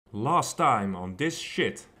Last time on this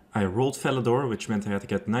shit, I rolled Velador, which meant I had to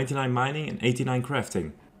get 99 mining and 89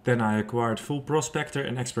 crafting. Then I acquired full prospector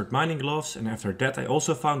and expert mining gloves, and after that I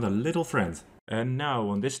also found a little friend. And now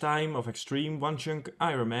on this time of Xtreme Onechunk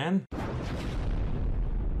Ironman.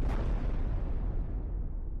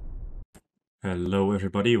 Hello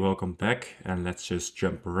everybody, welcome back, and let's just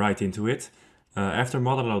jump right into it. After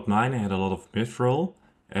Motherload Mine I had a lot of mithril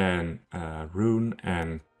and rune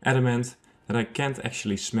and adamant that I can't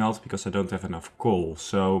actually smelt because I don't have enough coal.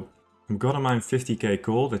 So I'm gonna mine 50k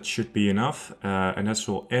coal, that should be enough, and that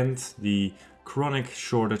will end the chronic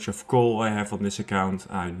shortage of coal I have on this account.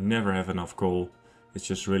 I never have enough coal, it's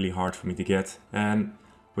just really hard for me to get. And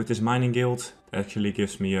with this mining guild, it actually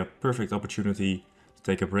gives me a perfect opportunity to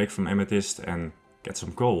take a break from amethyst and get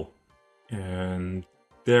some coal. And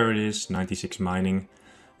there it is, 96 mining.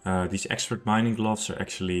 These expert mining gloves are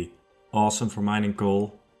actually awesome for mining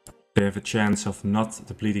coal. They have a chance of not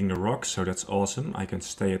depleting the rock, so that's awesome. I can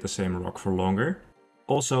stay at the same rock for longer.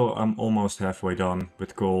 Also, I'm almost halfway done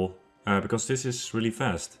with coal, because this is really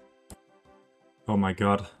fast. Oh my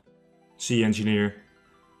god. Sea Engineer.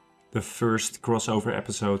 The first crossover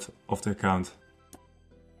episode of the account.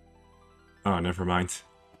 Oh, never mind.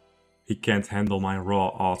 He can't handle my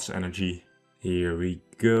raw odds energy. Here we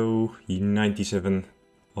go. 97.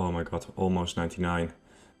 Oh my god, almost 99.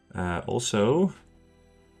 Also,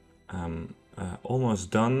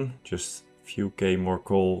 almost done. Just a few k more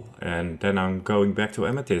coal, and then I'm going back to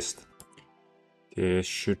amethyst. This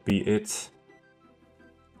should be it.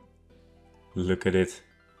 Look at it.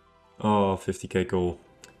 Oh, 50k coal.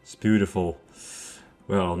 It's beautiful.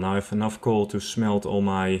 Well, now I have enough coal to smelt all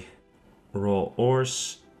my raw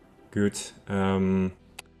ores. Good. And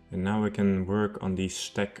now I can work on the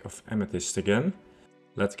stack of amethyst again.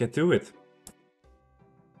 Let's get to it.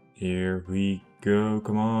 Here we go,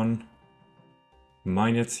 come on.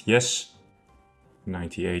 Mine it, yes.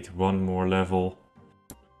 98, one more level.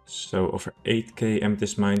 So over 8k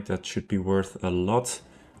amethyst mined, that should be worth a lot.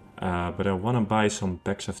 But I want to buy some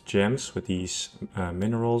packs of gems with these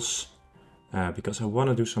minerals. Because I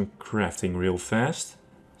want to do some crafting real fast.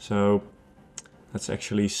 So let's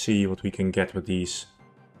actually see what we can get with these.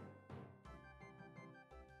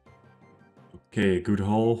 Okay, good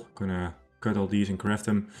haul. Gonna cut all these and craft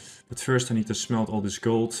them. But first I need to smelt all this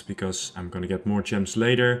gold because I'm gonna get more gems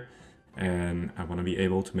later. And I want to be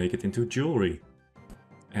able to make it into jewelry.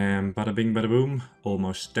 And bada bing bada boom.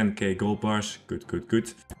 Almost 10k gold bars. Good, good,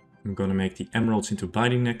 good. I'm gonna make the emeralds into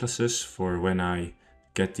binding necklaces for when I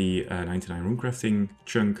get the 99 rune crafting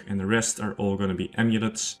chunk. And the rest are all gonna be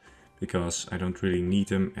amulets because I don't really need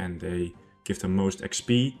them and they give the most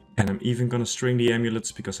XP. And I'm even gonna string the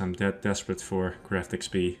amulets because I'm that desperate for craft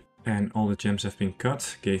XP. And all the gems have been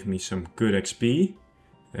cut, gave me some good XP.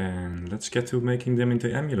 And let's get to making them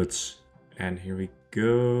into amulets. And here we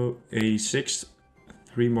go, 86,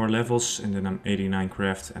 3 more levels and then I'm 89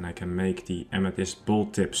 craft and I can make the amethyst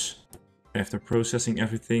bolt tips. After processing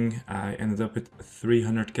everything, I ended up with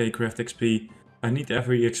 300k craft XP. I need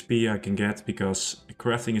every XP I can get because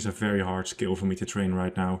crafting is a very hard skill for me to train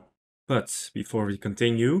right now. But before we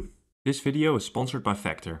continue, this video is sponsored by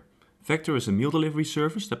Factor. Factor is a meal delivery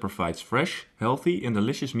service that provides fresh, healthy and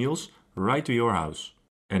delicious meals right to your house.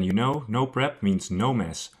 And you know, no prep means no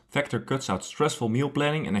mess. Factor cuts out stressful meal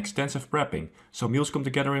planning and extensive prepping, so meals come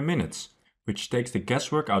together in minutes, which takes the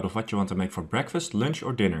guesswork out of what you want to make for breakfast, lunch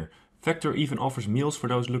or dinner. Factor even offers meals for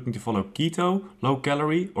those looking to follow keto,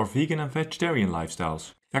 low-calorie or vegan and vegetarian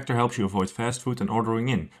lifestyles. Factor helps you avoid fast food and ordering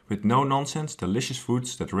in, with no-nonsense, delicious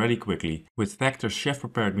foods that ready quickly. With Factor's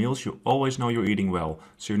chef-prepared meals, you always know you're eating well,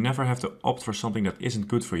 so you never have to opt for something that isn't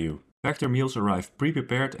good for you. Factor meals arrive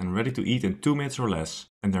pre-prepared and ready to eat in 2 minutes or less.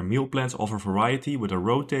 And their meal plans offer variety with a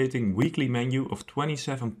rotating weekly menu of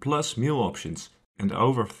 27 plus meal options. And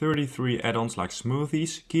over 33 add-ons like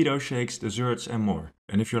smoothies, keto shakes, desserts and more.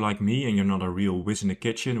 And if you're like me and you're not a real whiz in the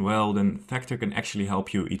kitchen, well then Factor can actually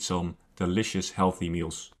help you eat some delicious healthy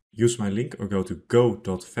meals. Use my link or go to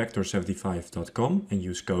go.factor75.com and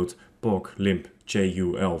use code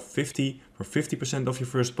POGLIMPJUL50 for 50% off your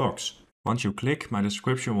first box. Once you click, my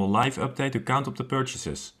description will live update to count up the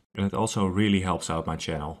purchases. And it also really helps out my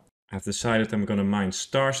channel. I've decided I'm gonna mine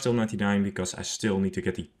Star Still 99 because I still need to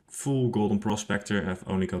get the full golden prospector. I've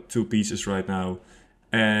only got 2 pieces right now.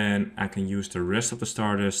 And I can use the rest of the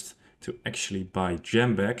Stardust to actually buy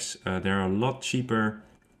gem bags. They're a lot cheaper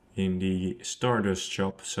in the Stardust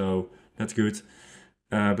shop, so that's good.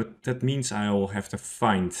 But that means I'll have to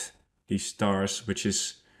find these stars, which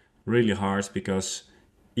is really hard because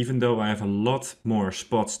even though I have a lot more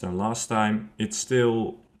spots than last time, it's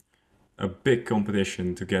still a big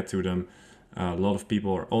competition to get to them. A lot of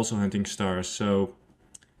people are also hunting stars, so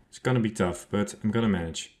it's gonna be tough, but I'm gonna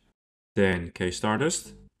manage. 10k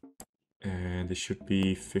Stardust. And this should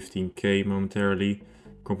be 15k momentarily.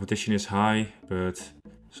 Competition is high, but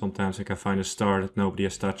sometimes I can find a star that nobody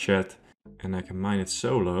has touched yet. And I can mine it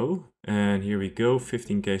solo. And here we go,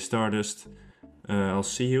 15k Stardust. I'll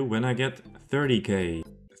see you when I get 30k.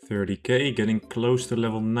 30k, getting close to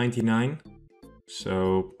level 99.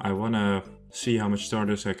 So I wanna see how much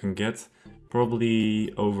Stardust I can get.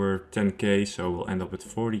 Probably over 10k, so we'll end up with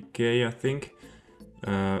 40k, I think.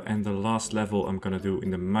 And the last level I'm gonna do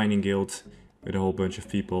in the mining guild with a whole bunch of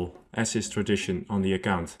people, as is tradition on the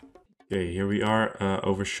account. Okay, here we are,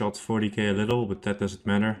 overshot 40k a little, but that doesn't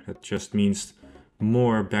matter. That just means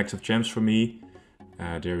more bags of gems for me.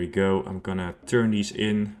 There we go, I'm gonna turn these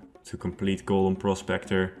in to complete Golden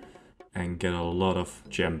Prospector and get a lot of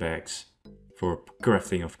gem bags. For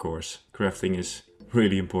crafting, of course. Crafting is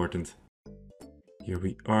really important. Here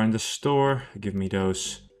we are in the store, give me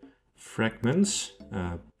those fragments.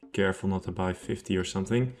 Careful not to buy 50 or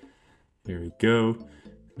something. Here we go.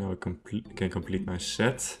 Now I can complete my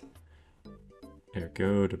set. There we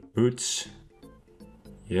go, the boots.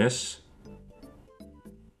 Yes.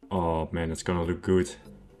 Oh man, it's gonna look good.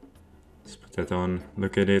 Let's put that on,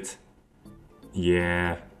 look at it.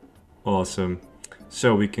 Yeah, awesome.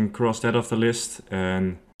 So we can cross that off the list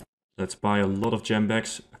and let's buy a lot of gem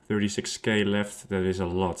bags. 36k left, that is a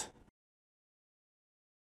lot.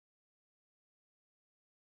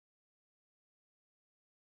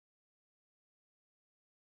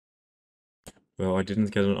 Well, I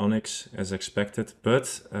didn't get an onyx as expected,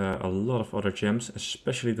 but a lot of other gems,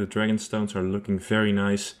 especially the dragon stones, are looking very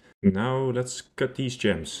nice. Now let's cut these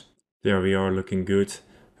gems. There we are, looking good.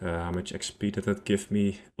 How much XP did that give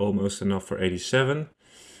me? Almost enough for 87.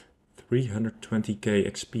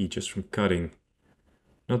 320k XP just from cutting.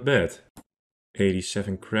 Not bad.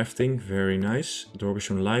 87 crafting, very nice.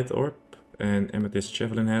 Dorbition light orb and amethyst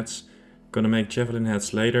javelin heads. Gonna make javelin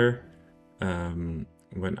heads later.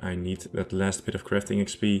 When I need that last bit of crafting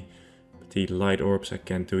XP. But the light orbs I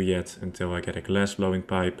can't do yet until I get a glass blowing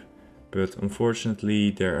pipe. But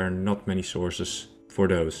unfortunately there are not many sources for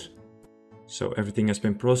those. So everything has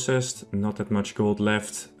been processed, not that much gold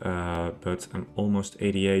left, but I'm almost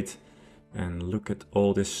 88. And look at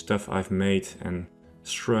all this stuff I've made and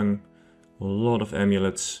strung. A lot of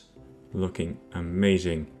amulets, looking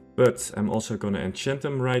amazing. But I'm also gonna enchant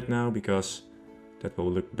them right now because that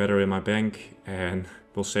will look better in my bank and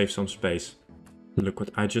will save some space. Look what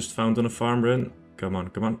I just found on a farm run. Come on,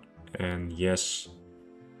 come on. And yes.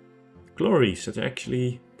 Glories, that's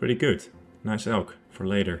actually pretty good. Nice elk for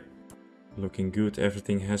later. Looking good,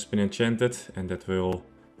 everything has been enchanted and that will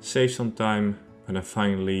save some time when I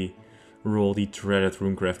finally roll the dreaded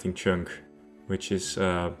runecrafting chunk. Which is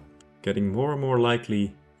getting more and more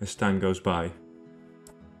likely as time goes by.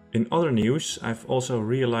 In other news, I've also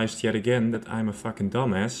realized yet again that I'm a fucking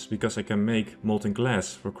dumbass because I can make molten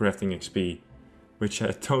glass for crafting XP. Which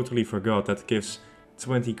I totally forgot that gives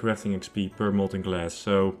 20 crafting XP per molten glass.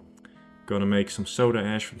 So, gonna make some soda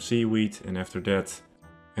ash from seaweed and after that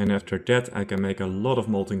I can make a lot of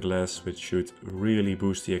molten glass, which should really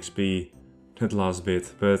boost the XP that last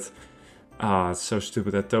bit. But it's so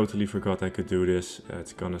stupid, I totally forgot I could do this.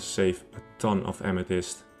 It's gonna save a ton of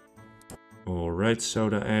amethyst. Alright,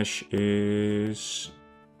 soda ash is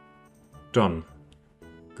done.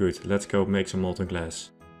 Good, let's go make some molten glass.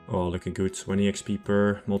 Oh, looking good, 20 XP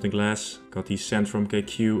per molten glass. Got the sand from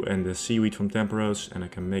KQ and the seaweed from Temperos, and I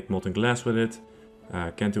can make molten glass with it.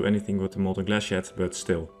 Can't do anything with the molten glass yet, but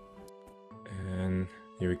still. And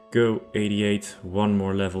here we go, 88, one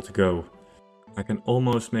more level to go. I can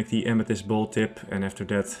almost make the amethyst bowl tip and after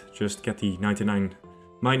that just get the 99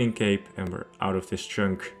 mining cape and we're out of this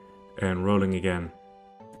chunk and rolling again.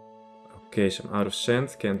 Okay, so I'm out of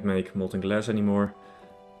sand, can't make molten glass anymore,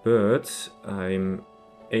 but I'm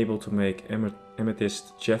able to make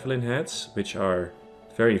amethyst javelin heads, which are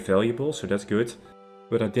very valuable, so that's good.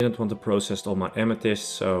 But I didn't want to process all my amethyst,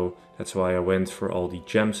 so that's why I went for all the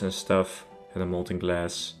gems and stuff and the molten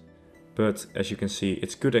glass. But as you can see,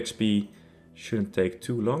 it's good XP. Shouldn't take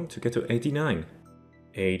too long to get to 89.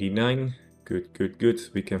 89, good, good, good.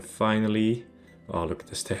 We can finally... Oh, look at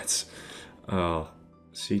the stats.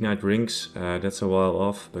 Sea Knight rings, that's a while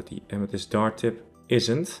off, but the amethyst dart tip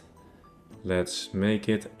isn't. Let's make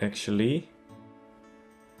it actually.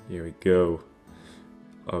 Here we go.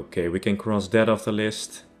 Okay, we can cross that off the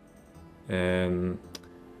list. And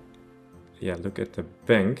yeah, look at the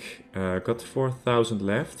bank. Got 4,000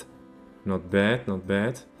 left. Not bad, not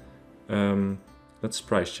bad. Let's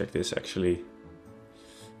price check this actually.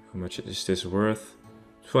 How much is this worth?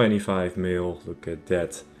 25 mil, look at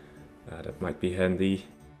that. That might be handy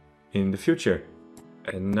in the future.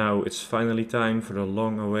 And now it's finally time for the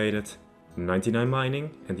long-awaited 99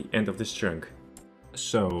 mining and the end of this chunk.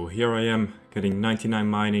 So here I am getting 99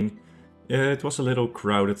 mining. It was a little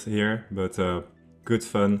crowded here, but good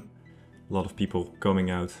fun. A lot of people coming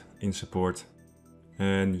out in support.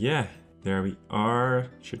 And yeah, there we are.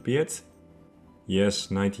 Should be it.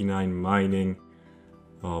 Yes, 99 mining.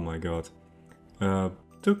 Oh my god.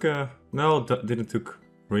 Didn't took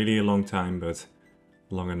really a long time, but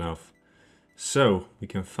long enough. So we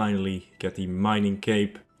can finally get the mining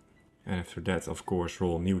cape, and after that, of course,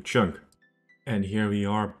 roll new chunk. And here we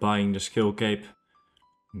are buying the skill cape.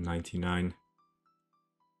 99.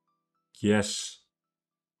 Yes.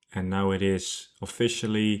 And now it is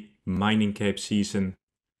officially mining cape season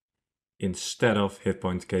instead of hit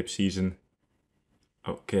point cape season.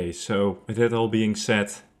 Okay, so with that all being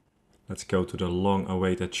said, let's go to the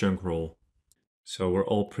long-awaited chunk roll. So we're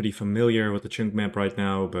all pretty familiar with the chunk map right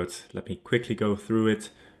now, but let me quickly go through it.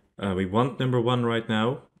 We want number 1 right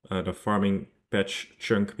now, the farming patch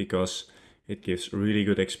chunk, because it gives really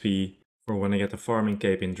good XP for when I get the farming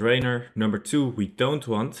cape in Drainer. Number 2 we don't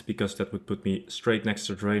want, because that would put me straight next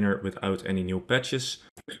to Drainer without any new patches.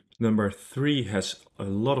 Number 3 has a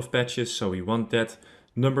lot of patches, so we want that.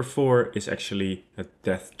 Number 4 is actually a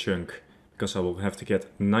death chunk, because I will have to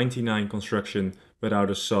get 99 construction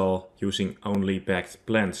without a saw using only backed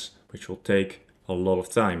plants, which will take a lot of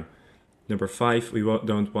time. Number 5 we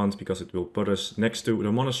don't want because it will put us next to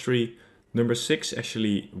the monastery. Number 6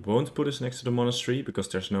 actually won't put us next to the monastery because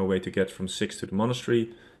there's no way to get from 6 to the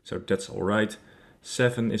monastery, so that's alright.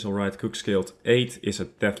 7 is alright, cook scaled. 8 is a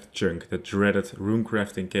death chunk, the dreaded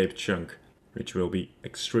runecrafting cape chunk, which will be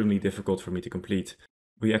extremely difficult for me to complete.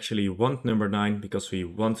 We actually want number 9 because we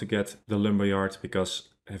want to get the lumberyard, because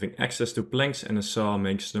having access to planks and a saw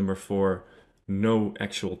makes number 4 no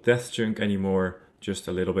actual death chunk anymore, just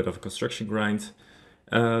a little bit of a construction grind.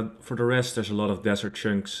 For the rest, there's a lot of desert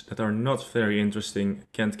chunks that are not very interesting.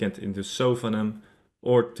 Can't get into Sophanum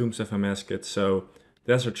or Tombs of Amasket, so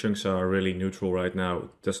desert chunks are really neutral right now.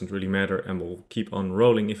 It doesn't really matter, and we'll keep on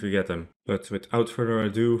rolling if we get them. But without further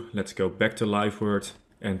ado, let's go back to Livewort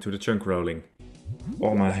and to the chunk rolling.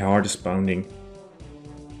 Oh, my heart is pounding.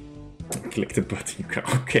 Click the button.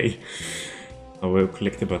 Okay. I will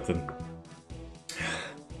click the button.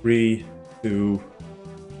 3, 2,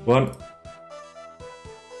 1.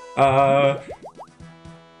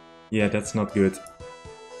 Yeah, that's not good.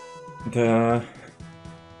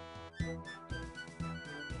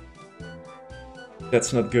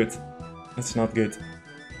 That's not good. That's not good.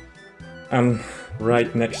 I'm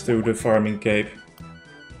right next to the farming cape.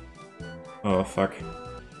 Oh, fuck.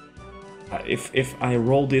 If I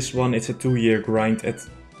roll this one, it's a 2-year grind at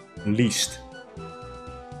least.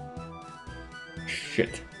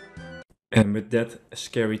 Shit. And with that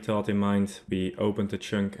scary thought in mind, we opened the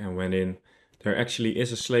chunk and went in. There actually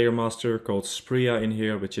is a Slayer Master called Spria in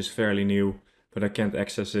here, which is fairly new, but I can't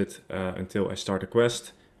access it until I start a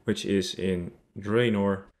quest, which is in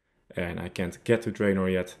Draenor, and I can't get to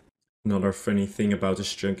Draenor yet. Another funny thing about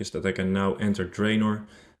this chunk is that I can now enter Draenor.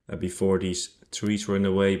 Before these trees were in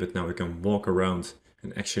the way, but now I can walk around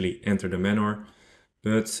and actually enter the manor.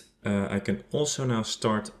 But I can also now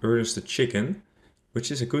start Ernest the Chicken,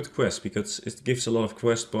 which is a good quest because it gives a lot of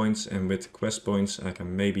quest points, and with quest points I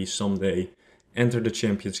can maybe someday enter the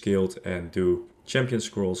Champions Guild and do Champion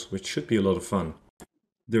Scrolls, which should be a lot of fun.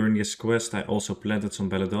 During this quest I also planted some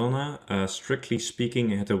belladonna. Strictly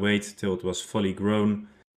speaking I had to wait till it was fully grown,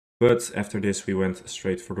 but after this we went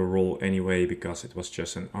straight for the roll anyway because it was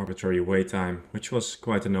just an arbitrary wait time, which was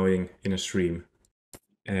quite annoying in a stream.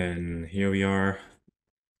 And here we are.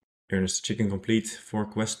 Ernest Chicken complete, 4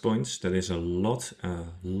 quest points. That is a lot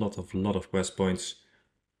of quest points.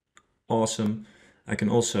 Awesome. I can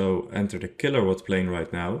also enter the Killerwood plane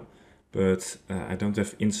right now, but I don't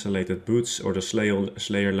have insulated boots or the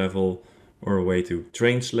Slayer level or a way to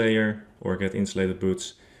train Slayer or get insulated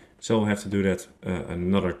boots. So I'll have to do that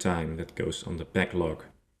another time. That goes on the backlog.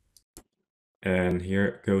 And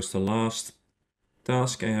here goes the last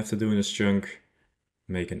task I have to do in this chunk.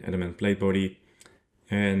 Make an adamant plate body.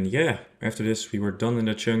 And yeah, after this we were done in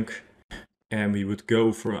the chunk and we would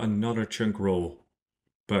go for another chunk roll.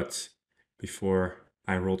 But before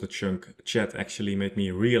I rolled the chunk, chat actually made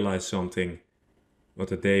me realize something, what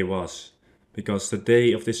the day was. Because the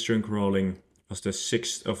day of this chunk rolling was the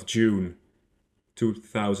 6th of June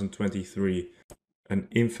 2023. An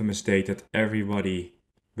infamous date that everybody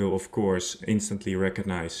will of course instantly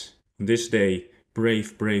recognize. On this day,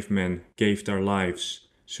 brave men gave their lives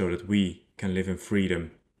so that we can live in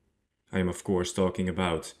freedom. I am of course talking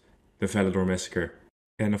about the Valador Massacre.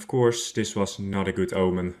 And of course this was not a good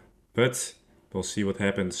omen, but we'll see what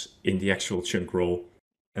happens in the actual chunk roll.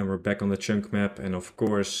 And we're back on the chunk map, and of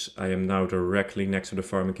course I am now directly next to the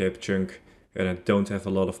farming cape chunk, and I don't have a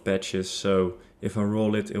lot of patches, so if I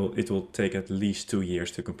roll it, it will take at least 2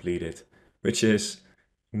 years to complete it, which is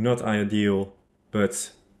not ideal,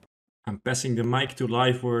 but I'm passing the mic to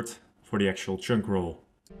Liveword for the actual chunk roll.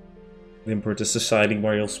 Limpwurt is deciding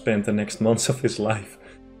where he'll spend the next months of his life.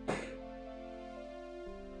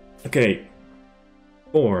 Okay.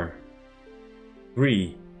 4,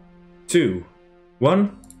 3, 2,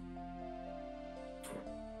 1.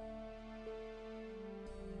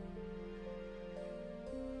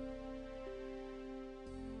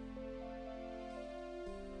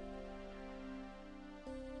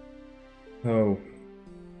 Oh.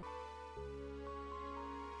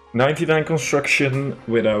 99 construction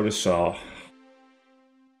without a saw.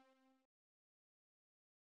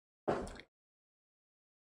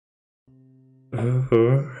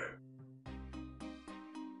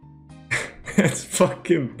 That's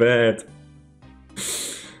fucking bad.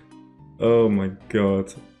 Oh my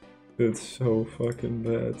god. That's so fucking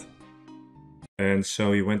bad. And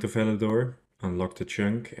so he went to Valador, unlocked the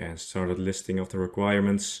chunk, and started listing off the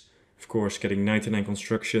requirements. Of course, getting 99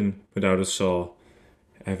 construction without a saw,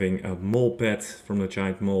 having a mole pet from the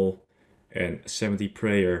giant mole, and 70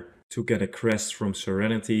 prayer to get a crest from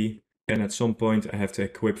Serenity. And at some point I have to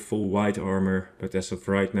equip full white armor, but as of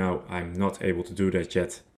right now I'm not able to do that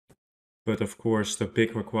yet. But of course the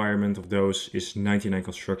big requirement of those is 99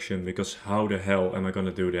 construction, because how the hell am I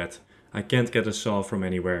gonna do that? I can't get a saw from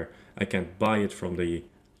anywhere. I can't buy it from the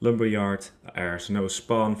lumberyard, there's no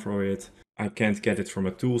spawn for it. I can't get it from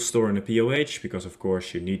a tool store in a POH, because of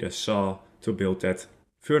course you need a saw to build that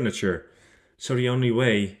furniture. So the only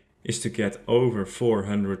way is to get over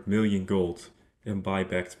 400 million gold and buy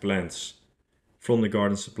backed plants from the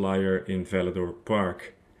garden supplier in Valador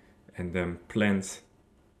Park, and then plant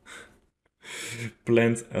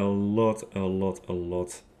a lot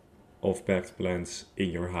of backed plants in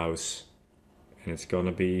your house. And it's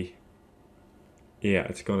gonna be, yeah,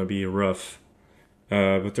 it's gonna be rough.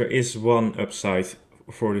 But there is one upside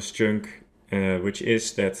for this chunk, which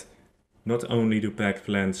is that not only do backed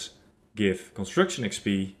plants give construction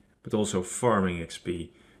XP, but also farming XP.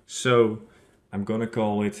 So I'm gonna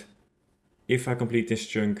call it, if I complete this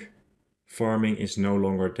chunk, farming is no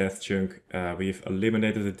longer a death chunk. We've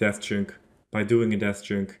eliminated the death chunk by doing a death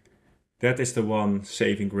chunk. That is the one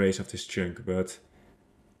saving grace of this chunk, but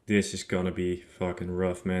this is gonna be fucking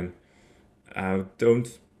rough, man.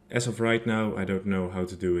 As of right now, I don't know how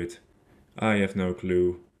to do it. I have no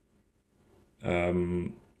clue.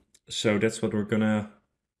 So that's what we're gonna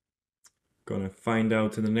find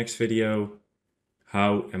out in the next video.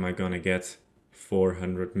 How am I gonna get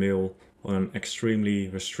 400 mil on an extremely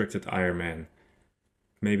restricted Ironman?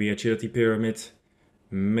 Maybe agility pyramid,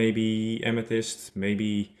 maybe amethyst,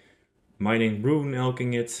 maybe mining rune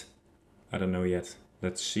elking it. I don't know yet.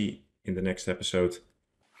 Let's see in the next episode.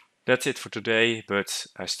 That's it for today, but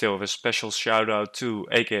I still have a special shout out to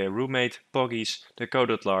aka Roommate, Poggies, the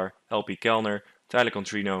Codotlar, LP Kellner, Tyler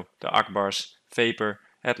Contrino, the Akbars, Vapor,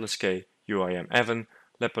 Atlas K, UIM Evan,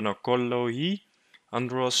 Lepanokolohi,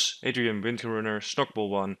 Andros, Adrian Windrunner,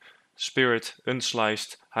 Snockball1, Spirit,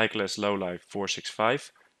 Unsliced, High Class Lowlife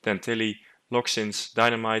 465, Dantilly, Loxins,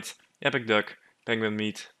 Dynamite, Epic Duck, Penguin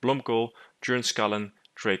Meat, Blomkol, Jern Scullen,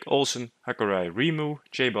 Drake Olsen, Hakurai Rimu,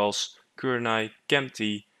 J-Balls, Kurenai, Cam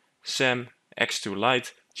T, Sam, X2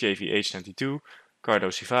 Light, JVH92, Cardo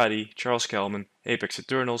Sivadi, Charles Kelman, Apex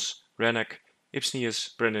Eternals, Renek,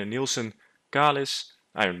 Ipsnius, Brendan Nielsen, Kalis,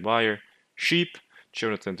 Iron Wire, Sheep,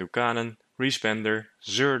 Jonathan Dukanen, Reese Bender,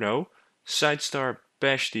 Zerno, Sidestar,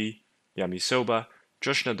 Bashti, Yamisoba,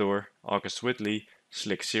 Josh Nador, August Whitley,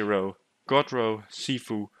 Slick Zero, Godro,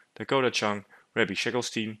 Sifu, Dakota Chung, Rabbi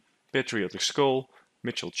Sheckelstein, Patriotic Skull,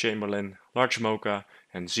 Mitchell Chamberlain, Large Mocha,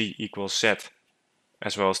 and Z equals Z,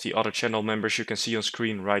 as well as the other channel members you can see on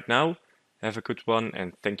screen right now. Have a good one,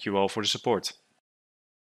 and thank you all for the support.